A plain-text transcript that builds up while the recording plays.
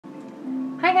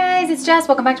Hi guys, it's Jess.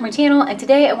 Welcome back to my channel, and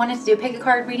today I wanted to do a pick a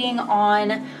card reading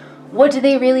on what do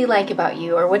they really like about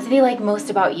you, or what do they like most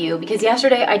about you, because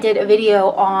yesterday I did a video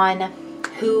on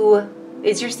who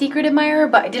is your secret admirer,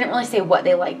 but I didn't really say what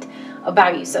they liked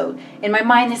about you. So in my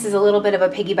mind, this is a little bit of a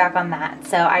piggyback on that.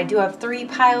 So I do have 3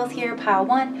 piles here, pile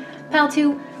 1, pile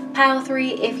 2, pile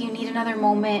 3. If you need another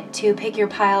moment to pick your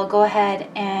pile, go ahead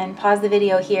and pause the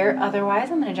video here.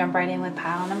 Otherwise, I'm going to jump right in with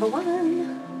pile number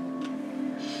 1.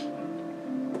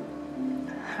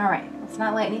 All right, let's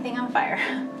not light anything on fire.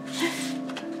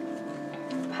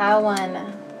 Pile 1,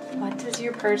 what does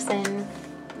your person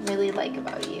really like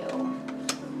about you?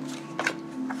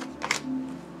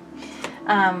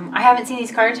 I haven't seen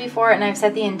these cards before, and I've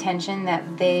set the intention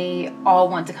that they all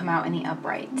want to come out in the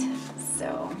upright.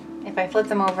 So if I flip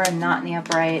them over and not in the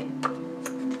upright,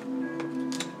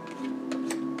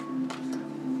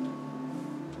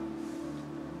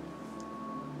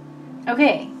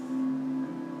 okay,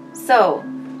 so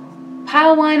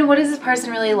pile 1, what does this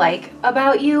person really like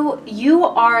about you? You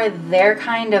are their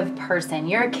kind of person.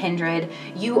 You're a kindred.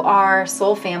 You are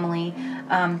soul family.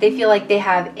 They feel like they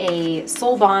have a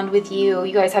soul bond with you.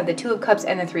 You guys have the 2 of Cups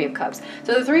and the 3 of Cups.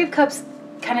 So the 3 of Cups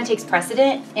kind of takes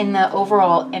precedent in the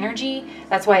overall energy.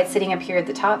 That's why it's sitting up here at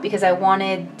the top, because I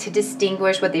wanted to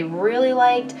distinguish what they really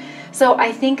liked. So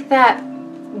I think that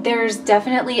there's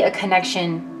definitely a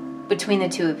connection between the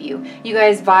 2 of you. You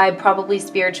guys vibe probably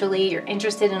spiritually. You're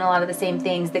interested in a lot of the same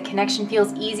things. The connection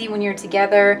feels easy when you're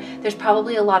together. There's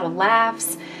probably a lot of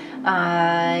laughs.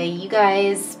 You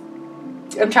guys,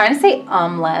 I'm trying to say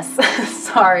less.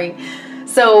 Sorry.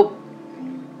 So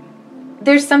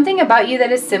there's something about you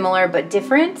that is similar but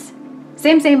different.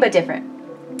 Same but different.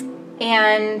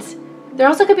 And there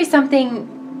also could be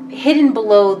something hidden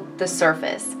below the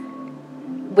surface.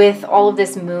 With all of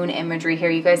this moon imagery here,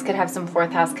 you guys could have some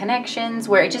 4th house connections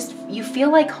where it just, you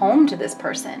feel like home to this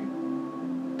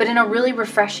person, but in a really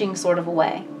refreshing sort of a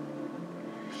way.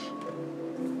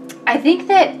 I think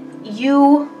that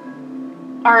you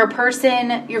are a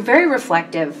person, you're very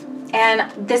reflective,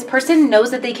 and this person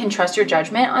knows that they can trust your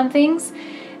judgment on things.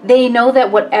 They know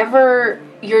that whatever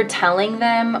you're telling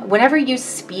them, whenever you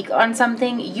speak on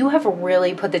something, you have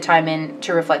really put the time in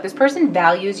to reflect. This person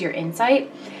values your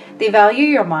insight. They value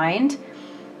your mind,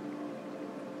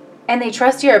 and they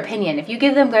trust your opinion. If you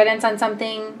give them guidance on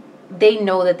something, they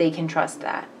know that they can trust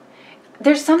that.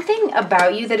 There's something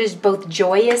about you that is both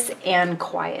joyous and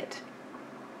quiet.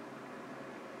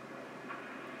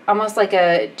 Almost like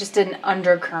just an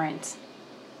undercurrent,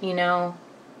 you know?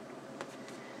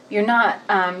 You're not,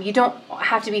 you don't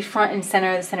have to be front and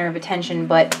center, the center of attention,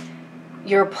 but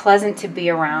you're pleasant to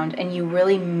be around, and you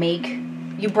really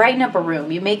you brighten up a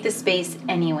room. You make the space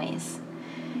anyways.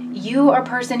 You are a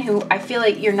person who, I feel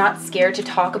like you're not scared to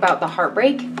talk about the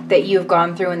heartbreak that you've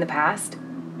gone through in the past.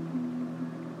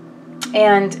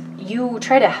 And you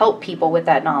try to help people with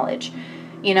that knowledge.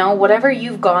 You know, whatever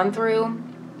you've gone through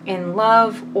in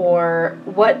love, or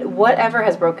whatever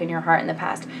has broken your heart in the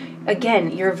past.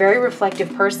 Again, you're a very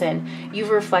reflective person. You've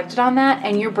reflected on that,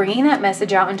 and you're bringing that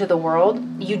message out into the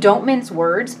world. You don't mince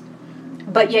words,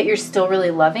 but yet you're still really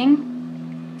loving.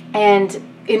 And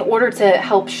in order to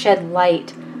help shed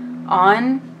light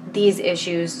on these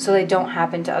issues so they don't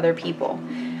happen to other people.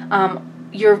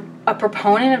 You're a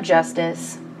proponent of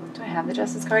justice. Do I have the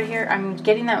justice card here? I'm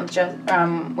getting that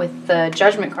with the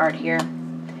judgment card here.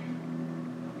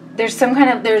 There's some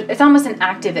kind of, it's almost an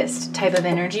activist type of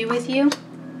energy with you.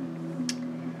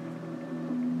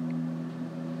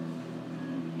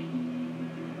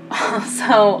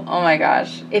 So, oh my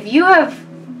gosh. If you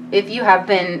have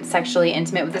been sexually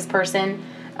intimate with this person,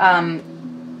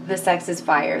 the sex is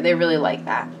fire. They really like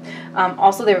that.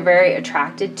 Also, they're very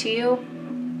attracted to you.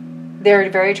 They're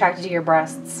very attracted to your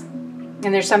breasts.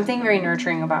 And there's something very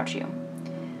nurturing about you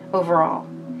overall.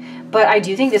 But I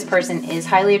do think this person is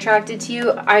highly attracted to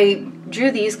you. I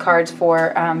drew these cards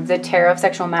for the Tarot of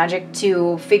Sexual Magic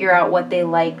to figure out what they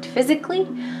liked physically.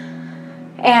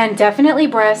 And definitely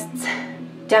breasts.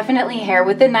 Definitely hair.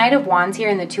 With the Knight of Wands here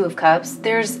and the 2 of Cups,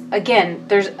 there's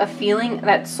a feeling,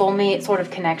 that soulmate sort of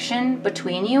connection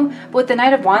between you. But with the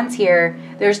Knight of Wands here,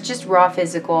 there's just raw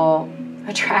physical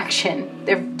attraction.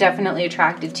 They're definitely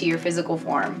attracted to your physical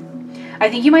form. I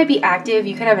think you might be active.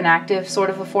 You could have an active sort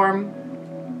of a form,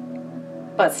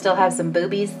 but still have some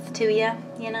boobies to you,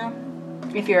 you know?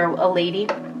 If you're a lady.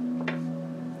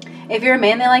 If you're a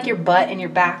man, they like your butt and your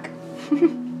back.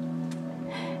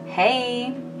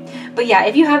 Hey. But yeah,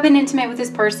 if you have been intimate with this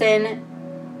person,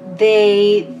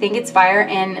 they think it's fire,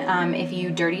 and if you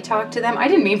dirty talk to them, I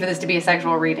didn't mean for this to be a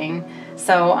sexual reading,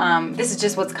 so this is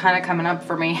just what's kind of coming up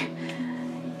for me.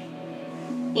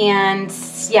 And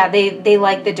yeah, they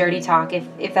like the dirty talk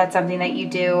if that's something that you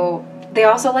do. They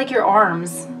also like your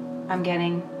arms, I'm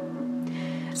getting.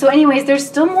 So anyways, there's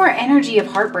still more energy of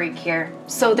heartbreak here.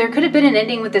 So there could have been an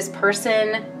ending with this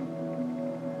person.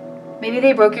 Maybe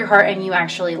they broke your heart and you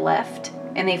actually left.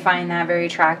 And they find that very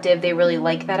attractive. They really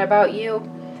like that about you.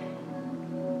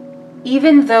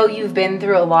 Even though you've been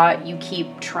through a lot, you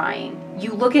keep trying.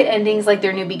 You look at endings like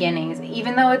they're new beginnings.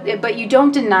 Even though, but you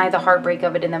don't deny the heartbreak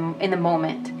of it in the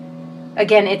moment.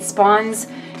 Again, it spawns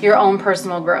your own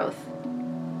personal growth.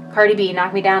 Cardi B,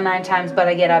 knock me down 9 times, but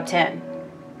I get up 10.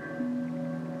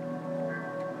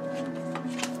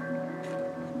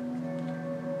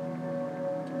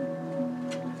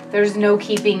 There's no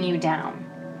keeping you down.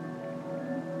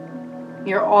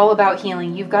 You're all about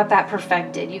healing. You've got that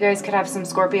perfected. You guys could have some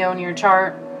Scorpio in your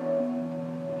chart.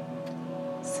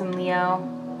 Some Leo.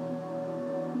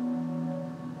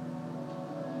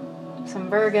 Some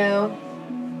Virgo.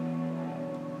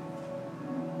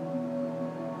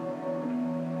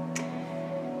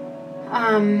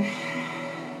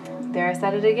 There I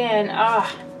said it again.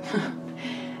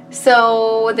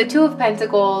 So the Two of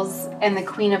Pentacles and the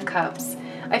Queen of Cups.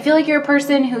 I feel like you're a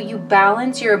person who you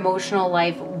balance your emotional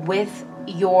life with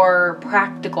your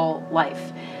practical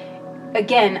life.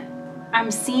 Again,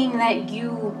 I'm seeing that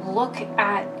you look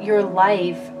at your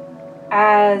life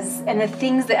and the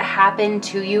things that happen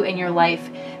to you in your life,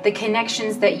 the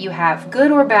connections that you have,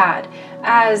 good or bad,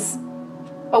 as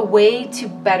a way to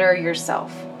better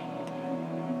yourself,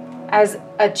 as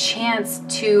a chance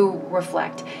to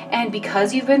reflect. And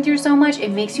because you've been through so much,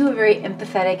 it makes you a very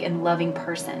empathetic and loving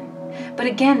person. But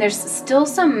again, there's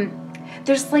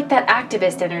like that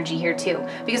activist energy here too.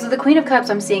 Because with the Queen of Cups,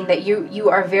 I'm seeing that you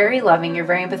are very loving, you're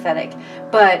very empathetic,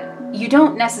 but you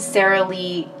don't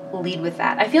necessarily lead with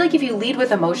that. I feel like if you lead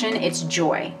with emotion, it's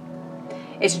joy.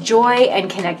 It's joy and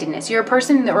connectedness. You're a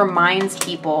person that reminds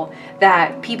people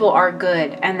that people are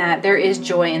good and that there is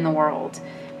joy in the world.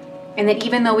 And that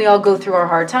even though we all go through our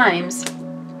hard times,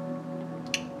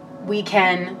 we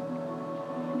can,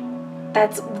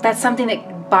 that's something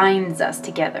that binds us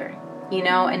together, you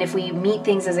know? And if we meet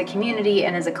things as a community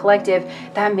and as a collective,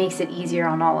 that makes it easier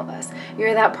on all of us.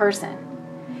 You're that person.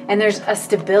 And there's a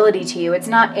stability to you. It's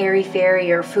not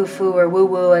airy-fairy or foo-foo or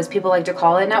woo-woo, as people like to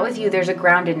call it. Not with you. There's a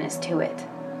groundedness to it.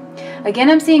 Again,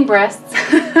 I'm seeing breasts.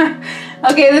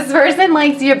 Okay, this person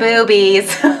likes your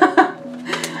boobies.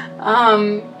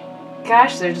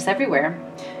 Gosh, they're just everywhere.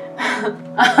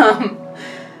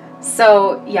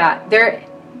 So yeah,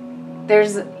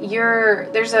 there's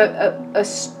a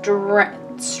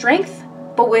strength,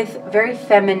 but with very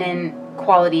feminine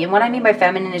quality. And what I mean by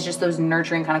feminine is just those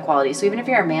nurturing kind of qualities. So even if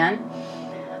you're a man,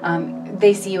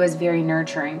 they see you as very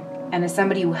nurturing and as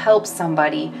somebody who helps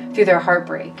somebody through their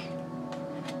heartbreak.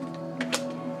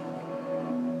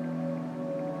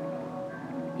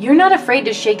 You're not afraid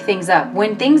to shake things up.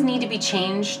 When things need to be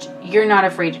changed, you're not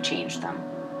afraid to change them.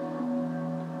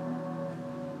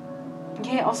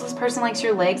 Okay, also this person likes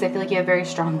your legs. I feel like you have very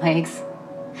strong legs.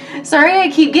 Sorry, I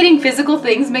keep getting physical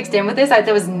things mixed in with this.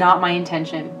 That was not my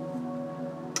intention.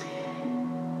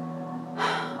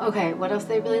 Okay, what else do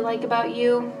they really like about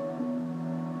you?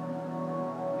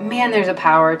 Man, there's a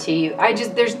power to you.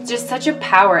 There's just such a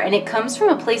power, and it comes from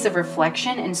a place of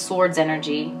reflection and swords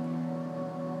energy.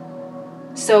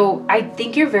 So I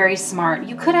think you're very smart.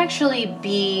 You could actually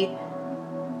be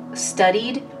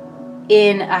studied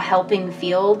in a helping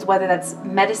field, whether that's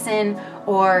medicine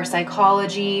or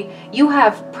psychology. You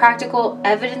have practical,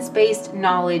 evidence-based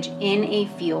knowledge in a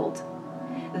field.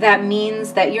 That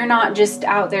means that you're not just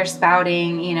out there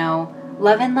spouting, you know,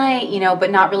 love and light, you know,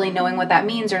 but not really knowing what that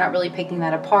means, or not really picking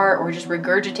that apart, or just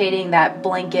regurgitating that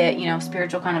blanket, you know,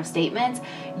 spiritual kind of statements.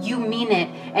 You mean it,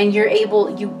 and you're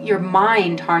able, your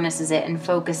mind harnesses it and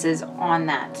focuses on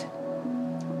that.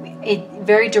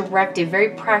 Very directive, very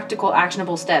practical,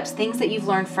 actionable steps, things that you've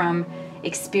learned from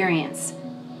experience,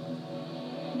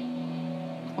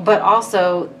 but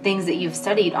also things that you've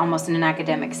studied almost in an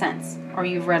academic sense, or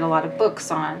you've read a lot of books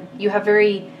on. You have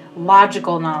very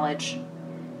logical knowledge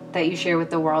that you share with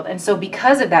the world. And so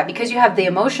because of that, because you have the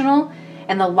emotional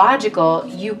and the logical,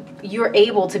 you're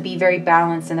able to be very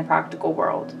balanced in the practical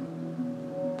world.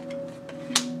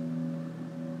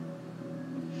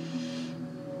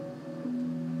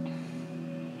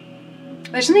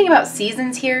 There's something about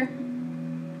seasons here.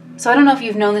 So I don't know if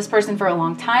you've known this person for a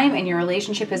long time and your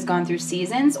relationship has gone through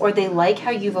seasons, or they like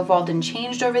how you've evolved and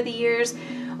changed over the years,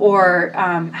 or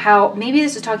how, maybe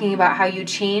this is talking about how you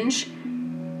change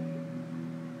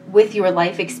with your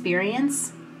life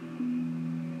experience. What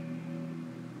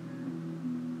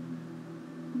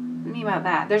do you mean about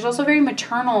that. There's also very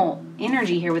maternal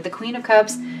energy here with the Queen of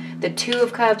Cups, the Two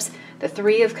of Cups, the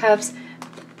Three of Cups,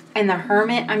 and the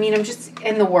Hermit. I mean, I'm just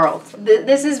in the World.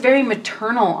 This is very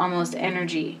maternal almost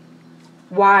energy.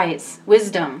 Wise,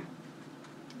 wisdom,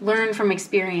 learn from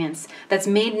experience. That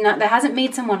hasn't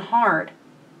made someone hard,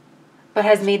 but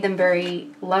has made them very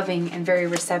loving and very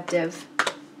receptive.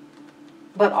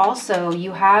 But also,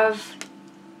 you have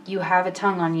a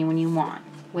tongue on you when you want,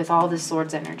 with all this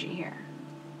Swords energy here.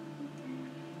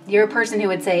 You're a person who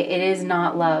would say, it is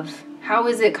not love. How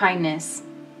is it kindness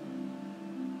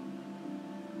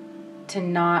to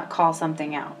not call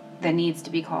something out that needs to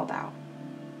be called out?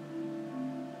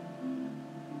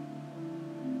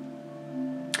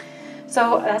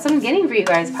 So that's what I'm getting for you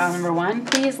guys, pile number 1.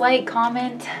 Please like,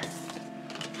 comment,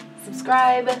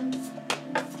 subscribe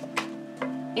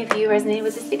if you resonated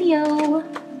with this video.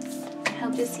 I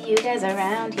hope to see you guys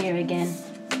around here again.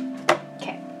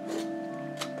 Okay.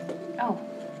 Oh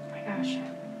my gosh.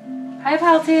 Hi,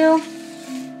 pile 2.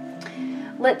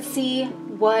 Let's see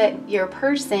what your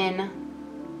person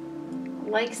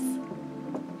likes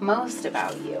most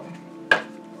about you.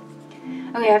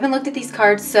 Okay, I haven't looked at these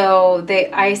cards, so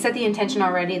I set the intention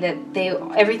already that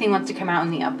everything wants to come out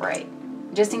in the upright,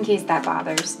 just in case that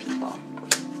bothers people.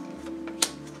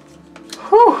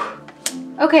 Whew.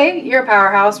 Okay, you're a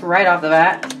powerhouse right off the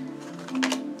bat.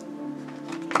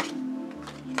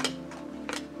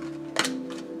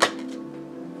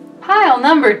 Pile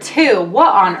number 2.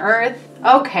 What on earth?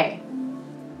 Okay.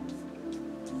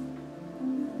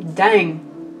 Dang.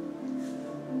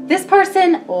 This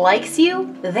person likes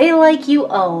you. They like you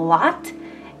a lot.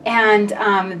 And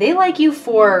they like you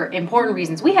for important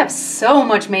reasons. We have so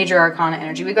much major arcana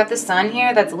energy. We've got the Sun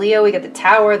here. That's Leo. We got the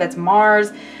Tower. That's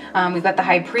Mars. We've got the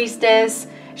High Priestess.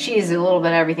 She's a little bit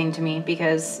of everything to me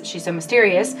because she's so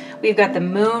mysterious. We've got the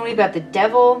Moon. We've got the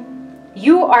Devil.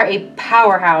 You are a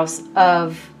powerhouse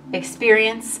of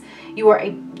experience. You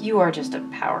are just a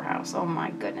powerhouse. Oh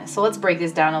my goodness. So let's break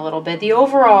this down a little bit. The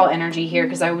overall energy here,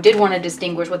 because I did want to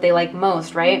distinguish what they like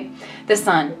most, right? The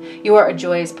Sun. You are a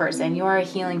joyous person. You are a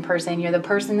healing person. You're the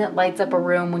person that lights up a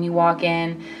room when you walk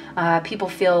in. People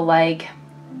feel like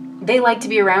they like to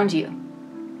be around you.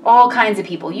 All kinds of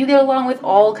people. You get along with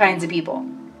all kinds of people.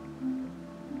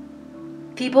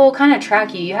 People kind of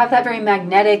attract you. You have that very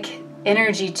magnetic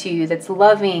energy to you that's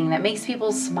loving, that makes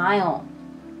people smile.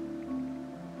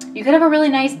 You could have a really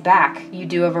nice back. You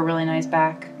do have a really nice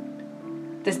back.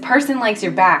 This person likes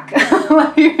your back.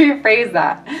 Let me rephrase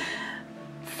that.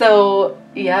 So,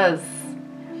 yes.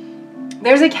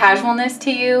 There's a casualness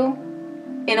to you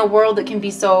in a world that can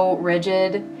be so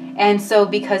rigid. And so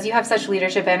because you have such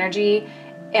leadership energy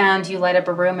and you light up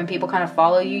a room and people kind of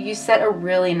follow you, you set a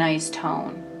really nice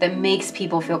tone that makes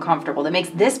people feel comfortable, that makes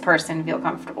this person feel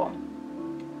comfortable.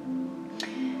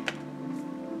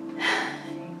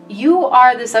 You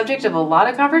are the subject of a lot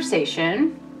of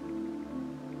conversation.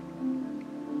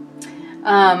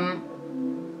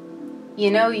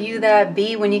 You know, you that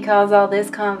bee when you cause all this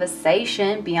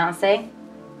conversation, Beyonce.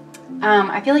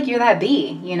 I feel like you're that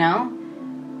bee, you know,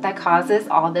 that causes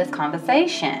all this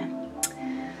conversation.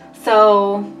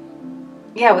 So,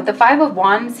 yeah, with the Five of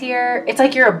Wands here, it's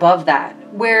like you're above that,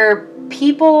 where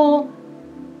people,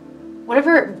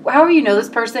 however you know this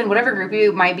person, whatever group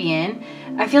you might be in,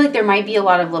 I feel like there might be a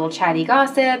lot of little chatty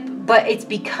gossip, but it's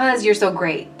because you're so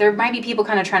great. There might be people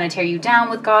kind of trying to tear you down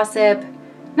with gossip,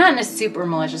 not in a super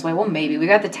malicious way. Well, maybe. We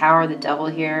got the Tower, the Devil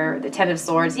here, the Ten of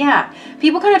Swords. Yeah,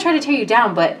 people kind of try to tear you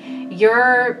down, but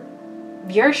you're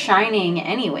shining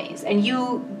anyways, and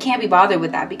you can't be bothered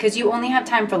with that because you only have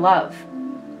time for love.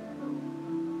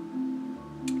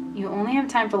 You only have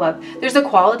time for love. There's a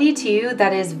quality to you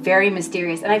that is very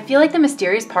mysterious, and I feel like the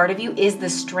mysterious part of you is the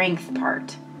strength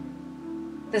part.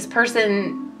 This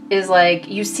person is like,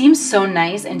 you seem so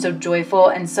nice and so joyful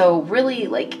and so really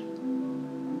like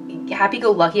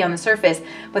happy-go-lucky on the surface,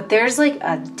 but there's like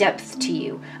a depth to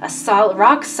you, a solid,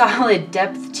 rock-solid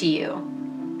depth to you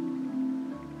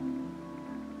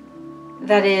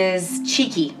that is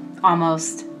cheeky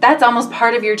almost. That's almost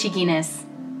part of your cheekiness,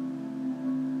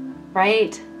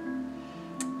 right?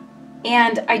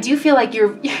 And I do feel like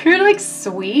you're like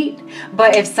sweet,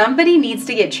 but if somebody needs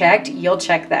to get checked, you'll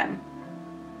check them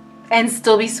and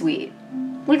still be sweet.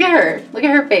 Look at her. Look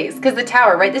at her face. Because the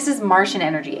Tower, right? This is Martian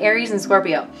energy. Aries and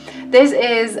Scorpio. This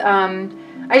is, I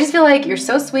just feel like you're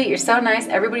so sweet. You're so nice.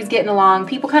 Everybody's getting along.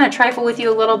 People kind of trifle with you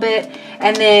a little bit.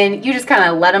 And then you just kind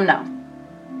of let them know.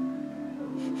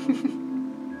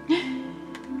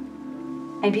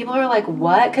 And people are like,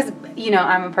 what? Because, you know,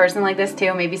 I'm a person like this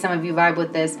too. Maybe some of you vibe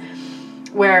with this.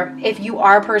 where if you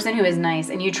are a person who is nice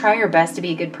and you try your best to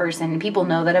be a good person and people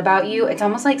know that about you, it's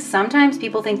almost like sometimes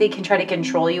people think they can try to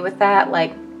control you with that.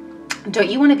 Like, don't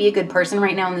you want to be a good person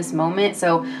right now in this moment?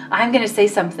 So I'm going to say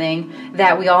something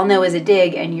that we all know is a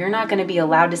dig, and you're not going to be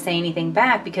allowed to say anything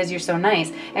back because you're so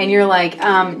nice. And you're like,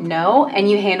 no. And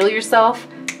you handle yourself.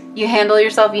 You handle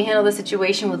the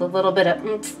situation with a little bit of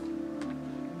oomph.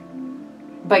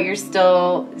 But you're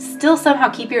still somehow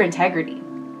keep your integrity.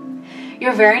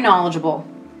 You're very knowledgeable.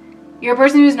 You're a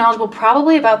person who's knowledgeable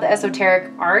probably about the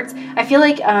esoteric arts. I feel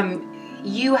like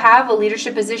you have a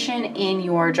leadership position in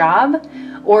your job,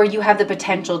 or you have the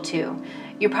potential to.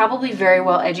 You're probably very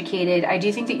well educated. I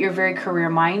do think that you're very career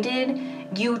minded.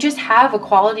 You just have a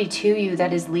quality to you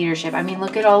that is leadership. I mean,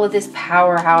 look at all of this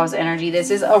powerhouse energy. This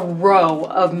is a row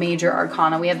of major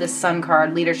arcana. We have the Sun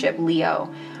card, leadership,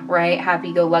 Leo, right?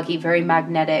 Happy-go-lucky, very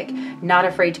magnetic, not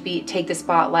afraid to take the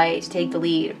spotlight, take the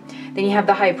lead. Then you have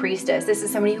the High Priestess. This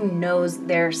is somebody who knows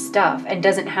their stuff and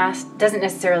doesn't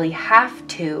necessarily have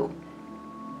to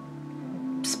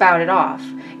spout it off.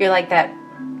 You're like that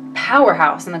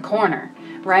powerhouse in the corner,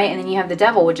 right? And then you have the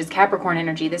Devil, which is Capricorn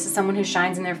energy. This is someone who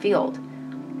shines in their field,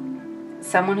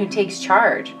 someone who takes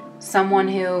charge, someone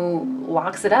who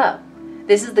locks it up.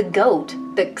 This is the Goat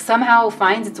that somehow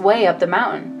finds its way up the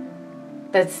mountain,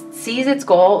 that sees its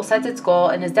goal, sets its goal,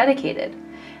 and is dedicated.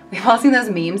 We've all seen those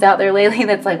memes out there lately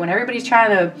that's like when everybody's trying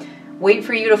to wait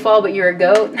for you to fall, but you're a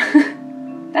goat.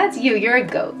 That's you. You're a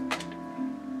goat.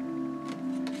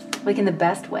 Like in the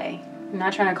best way. I'm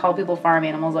not trying to call people farm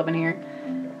animals up in here.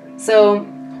 So,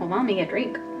 hold on, let me get a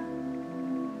drink.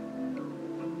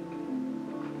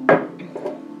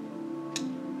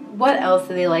 What else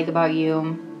do they like about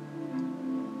you?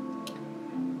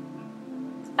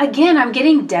 Again, I'm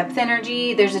getting depth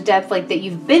energy. There's a depth like that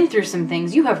you've been through some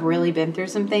things. You have really been through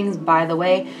some things, by the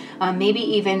way. Maybe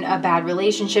even a bad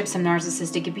relationship, some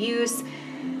narcissistic abuse.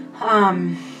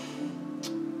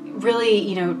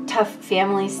 Really, tough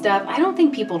family stuff. I don't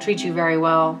think people treat you very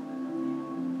well.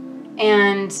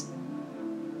 And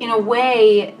in a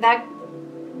way, that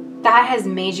has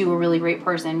made you a really great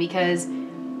person because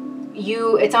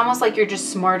it's almost like you're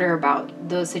just smarter about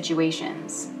those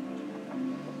situations.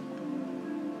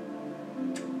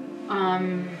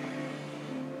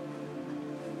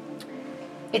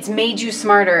 It's made you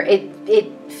smarter.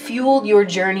 It fueled your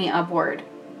journey upward.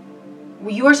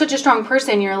 You are such a strong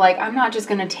person. You're like, I'm not just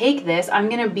going to take this. I'm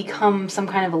going to become some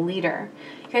kind of a leader.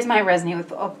 You guys might resonate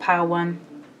with pile 1.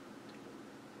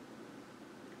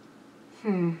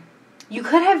 You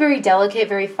could have very delicate,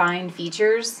 very fine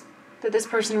features that this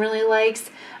person really likes.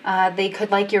 They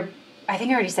could like I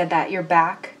think I already said that, your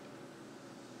back,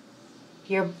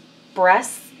 your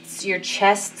breasts, your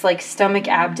chest, like stomach,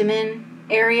 abdomen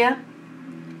area,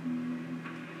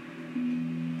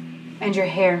 and your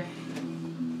hair.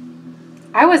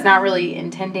 I was not really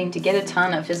intending to get a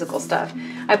ton of physical stuff.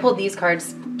 I pulled these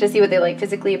cards to see what they like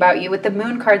physically about you. With the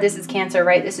Moon card, this is Cancer,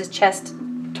 right? This is chest,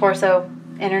 torso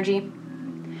energy.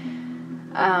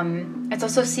 It's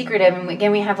also secretive. And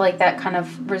again, we have like that kind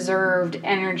of reserved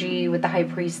energy with the High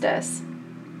Priestess.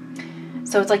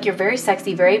 So it's like you're very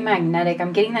sexy, very magnetic.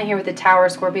 I'm getting that here with the Tower.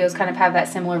 Scorpios kind of have that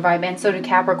similar vibe, and so do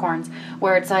Capricorns,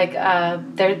 where it's like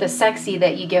the sexy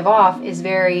that you give off is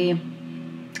very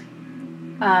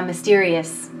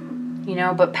mysterious,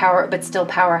 but still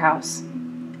powerhouse.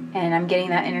 And I'm getting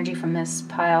that energy from this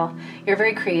pile. You're a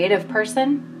very creative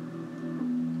person.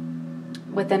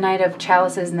 With the Knight of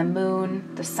Chalices and the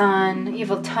Moon, the Sun, you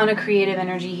have a ton of creative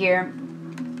energy here.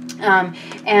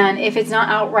 And if it's not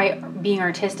outright being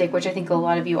artistic, which I think a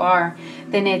lot of you are,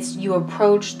 then it's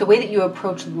the way that you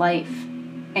approach life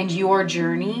and your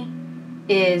journey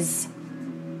is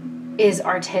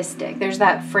artistic. There's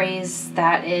that phrase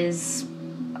that is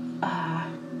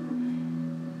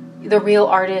the real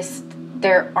artist,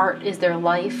 their art is their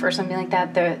life, or something like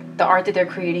that. The art that they're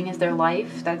creating is their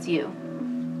life. That's you.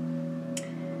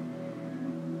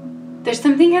 There's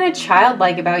something kind of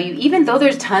childlike about you. Even though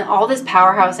there's all this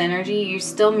powerhouse energy, you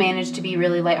still manage to be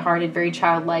really lighthearted, very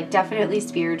childlike, definitely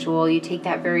spiritual. You take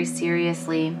that very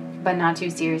seriously, but not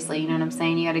too seriously. You know what I'm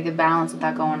saying? You got a good balance with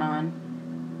that going on.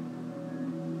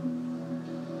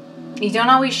 You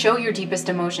don't always show your deepest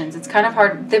emotions. It's kind of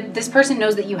hard. This person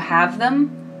knows that you have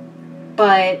them,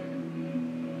 but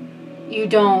you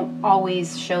don't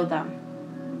always show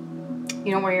them.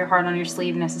 You don't wear your heart on your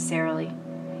sleeve necessarily.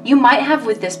 You might have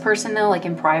with this person, though, like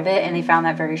in private, and they found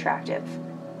that very attractive.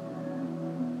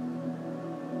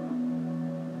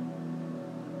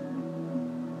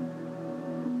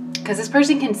 Because this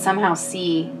person can somehow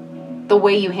see the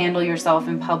way you handle yourself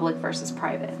in public versus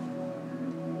private.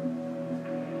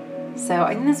 So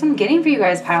I think that's what I'm getting for you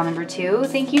guys, pile number 2.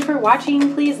 Thank you for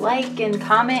watching. Please like and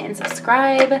comment and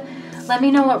subscribe. Let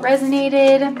me know what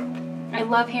resonated. I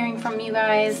love hearing from you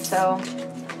guys. So,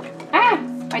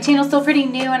 my channel's still pretty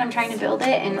new and I'm trying to build it,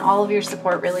 and all of your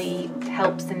support really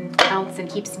helps and counts and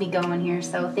keeps me going here.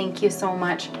 So thank you so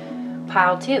much,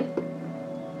 pile 2.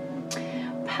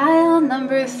 Pile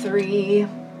number 3.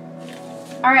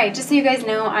 All right, just so you guys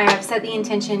know, I have set the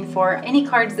intention for any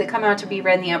cards that come out to be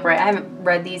read in the upright. I haven't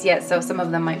read these yet, so some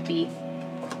of them might be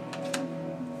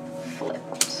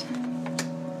flipped.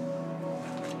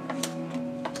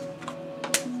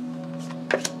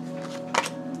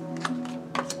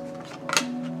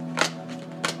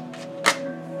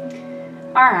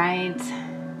 All right.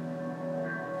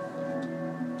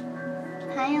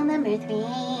 Pile number 3.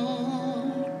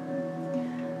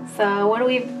 So what do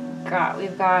we got?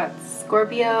 We've got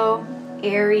Scorpio,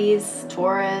 Aries,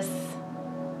 Taurus,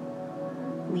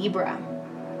 Libra.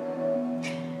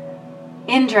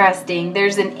 Interesting.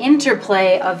 There's an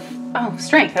interplay of,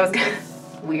 strength. That was good.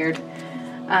 Weird.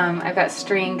 I've got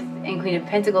strength and Queen of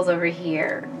Pentacles over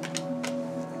here.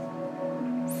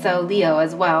 So Leo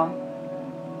as well.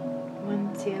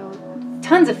 1, 2.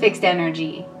 Tons of fixed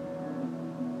energy.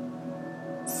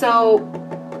 So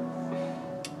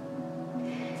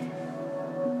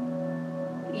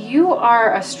you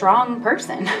are a strong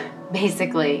person,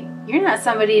 basically. You're not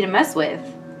somebody to mess with.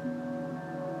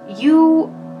 You,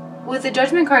 with the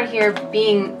Judgment card here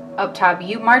being up top,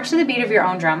 you march to the beat of your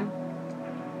own drum.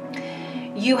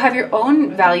 You have your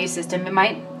own value system. It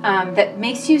might that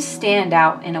makes you stand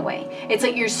out in a way. It's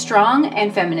like you're strong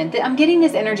and feminine. I'm getting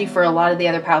this energy for a lot of the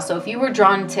other piles. So if you were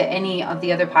drawn to any of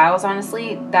the other piles,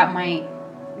 honestly, that might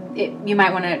you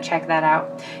might want to check that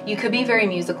out. You could be very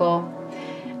musical.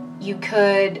 You're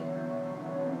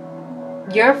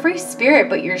a free spirit,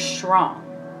 but you're strong.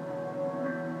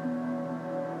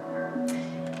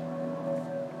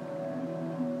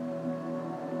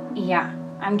 Yeah,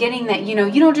 I'm getting that, you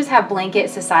don't just have blanket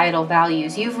societal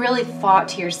values. You've really thought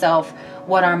to yourself,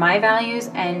 what are my values?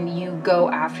 And you go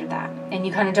after that. And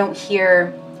you kind of don't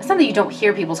hear, it's not that you don't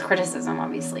hear people's criticism,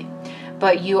 obviously,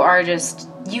 but you are just,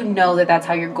 that that's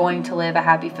how you're going to live a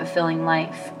happy, fulfilling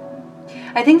life.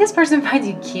 I think this person finds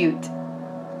you cute,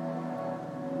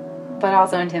 but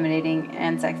also intimidating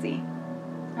and sexy.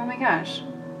 Oh my gosh.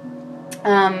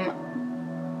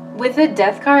 With the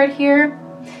Death card here,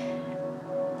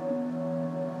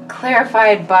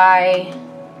 clarified by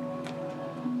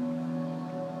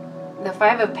the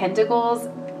 5 of Pentacles,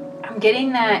 I'm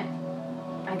getting that,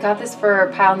 I got this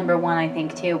for pile number 1, I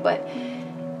think, too, but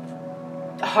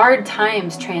hard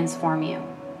times transform you.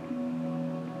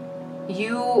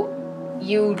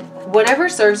 You, whatever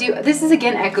serves you, this is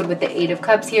again echoed with the 8 of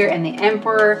Cups here and the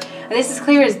Emperor. This is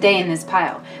clear as day in this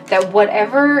pile, that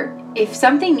if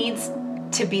something needs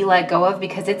to be let go of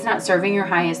because it's not serving your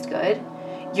highest good,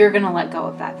 you're going to let go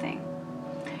of that thing.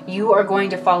 You are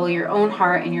going to follow your own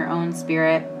heart and your own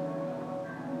spirit.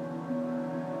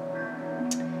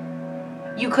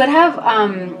 You could have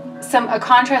a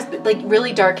contrast, like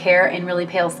really dark hair and really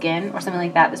pale skin or something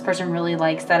like that. This person really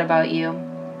likes that about you.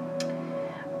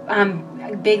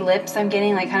 Big lips, I'm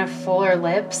getting like kind of fuller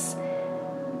lips.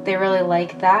 They really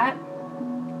like that.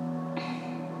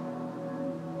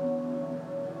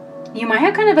 You might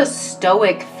have kind of a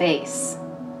stoic face.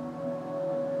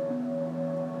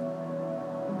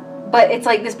 But it's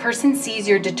like this person sees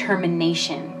your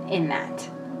determination in that.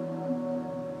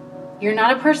 You're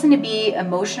not a person to be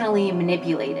emotionally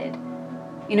manipulated.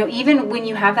 Even when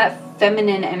you have that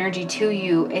feminine energy to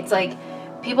you, it's like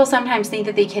people sometimes think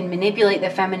that they can manipulate the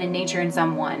feminine nature in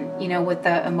someone, with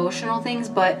the emotional things,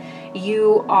 but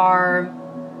you're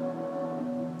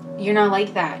not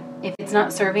like that. If it's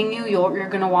not serving you, you're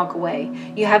going to walk away.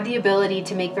 You have the ability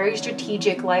to make very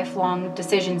strategic, lifelong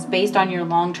decisions based on your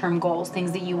long-term goals,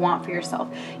 things that you want for yourself.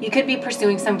 You could be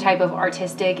pursuing some type of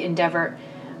artistic endeavor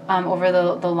over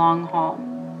the long haul.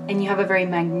 And you have a very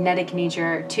magnetic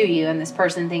nature to you, and this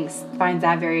person finds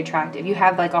that very attractive. You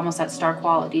have like almost that star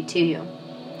quality to you.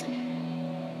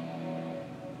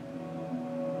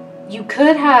 You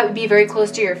could be very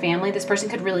close to your family. This person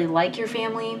could really like your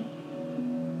family.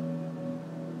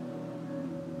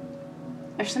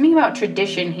 There's something about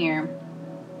tradition here.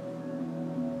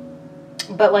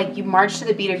 But like you march to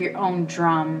the beat of your own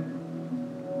drum.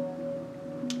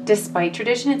 Despite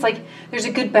tradition, it's like there's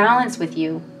a good balance with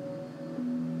you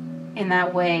in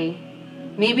that way.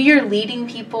 Maybe you're leading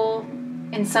people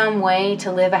in some way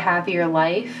to live a happier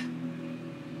life,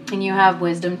 and you have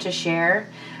wisdom to share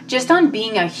just on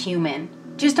being a human.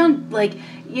 Just on, like,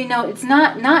 you know, it's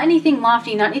not anything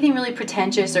lofty, not anything really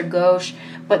pretentious or gauche,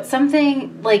 but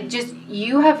something like just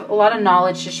you have a lot of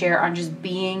knowledge to share on just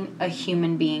being a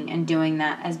human being and doing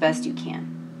that as best you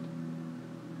can.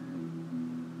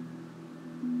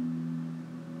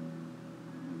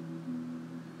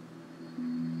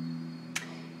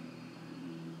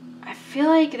 I feel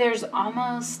like there's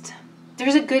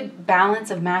a good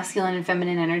balance of masculine and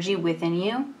feminine energy within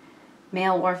you,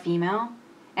 male or female,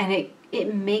 and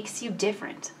it makes you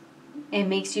different. It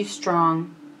makes you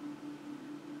strong.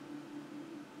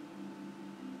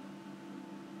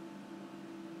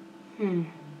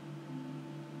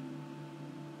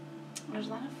 There's a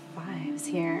lot of 5s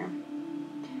here.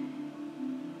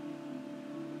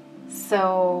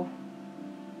 So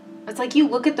it's like you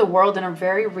look at the world in a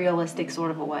very realistic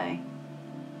sort of a way.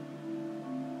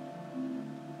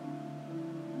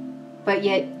 But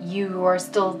yet you are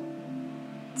still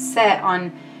set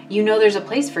on, you know, there's a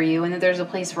place for you and that there's a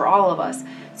place for all of us.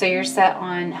 So you're set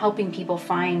on helping people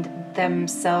find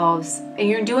themselves. And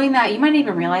you're doing that. You might not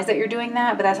even realize that you're doing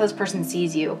that, but that's how this person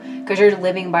sees you, because you're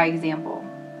living by example.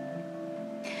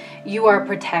 You are a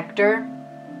protector.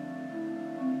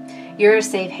 You're a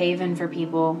safe haven for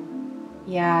people.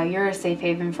 Yeah, you're a safe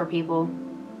haven for people.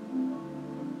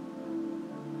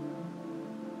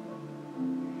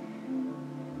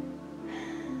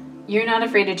 You're not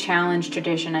afraid to challenge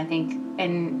tradition, I think,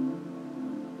 and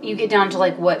you get down to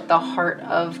like what the heart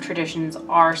of traditions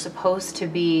are supposed to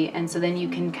be, and so then you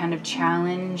can kind of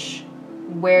challenge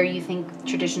where you think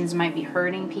traditions might be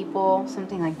hurting people,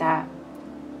 something like that.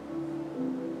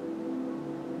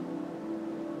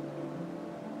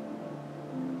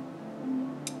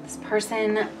 This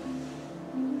person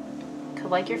could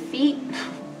like your feet.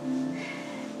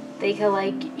 They could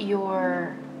like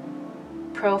your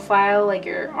profile, like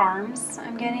your arms,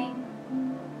 I'm getting.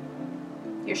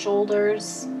 Your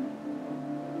shoulders.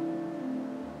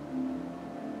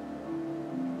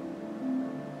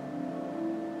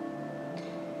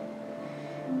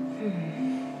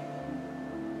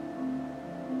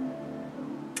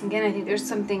 Again, I think there's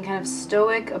something kind of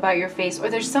stoic about your face, or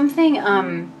there's something,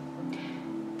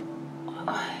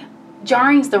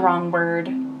 jarring's the wrong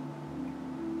word.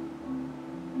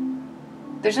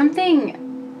 There's something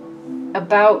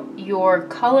about your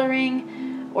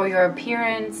coloring or your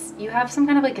appearance. You have some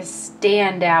kind of like a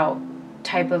standout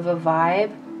type of a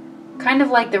vibe. Kind of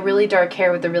like the really dark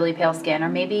hair with the really pale skin. Or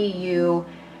maybe you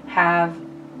have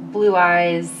blue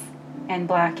eyes and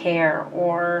black hair.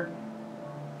 Or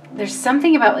there's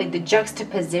something about like the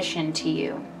juxtaposition to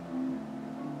you.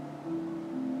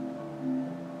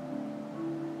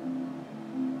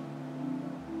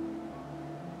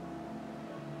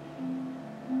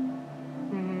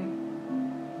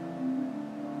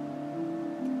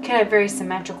 Could have very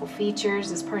symmetrical features.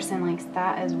 This person likes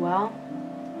that as well.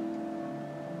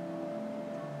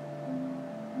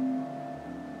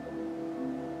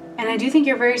 And I do think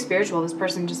you're very spiritual. This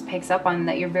person just picks up on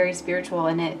that you're very spiritual,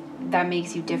 and that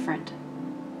makes you different.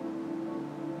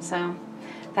 So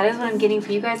that is what I'm getting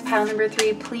for you guys. Pile number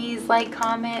 3. Please like,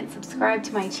 comment, subscribe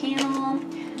to my channel.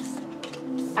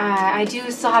 I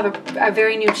do still have a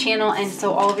very new channel, and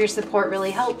so all of your support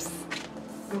really helps.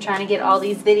 I'm trying to get all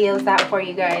these videos out for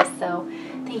you guys. So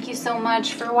thank you so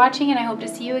much for watching, and I hope to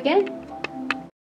see you again.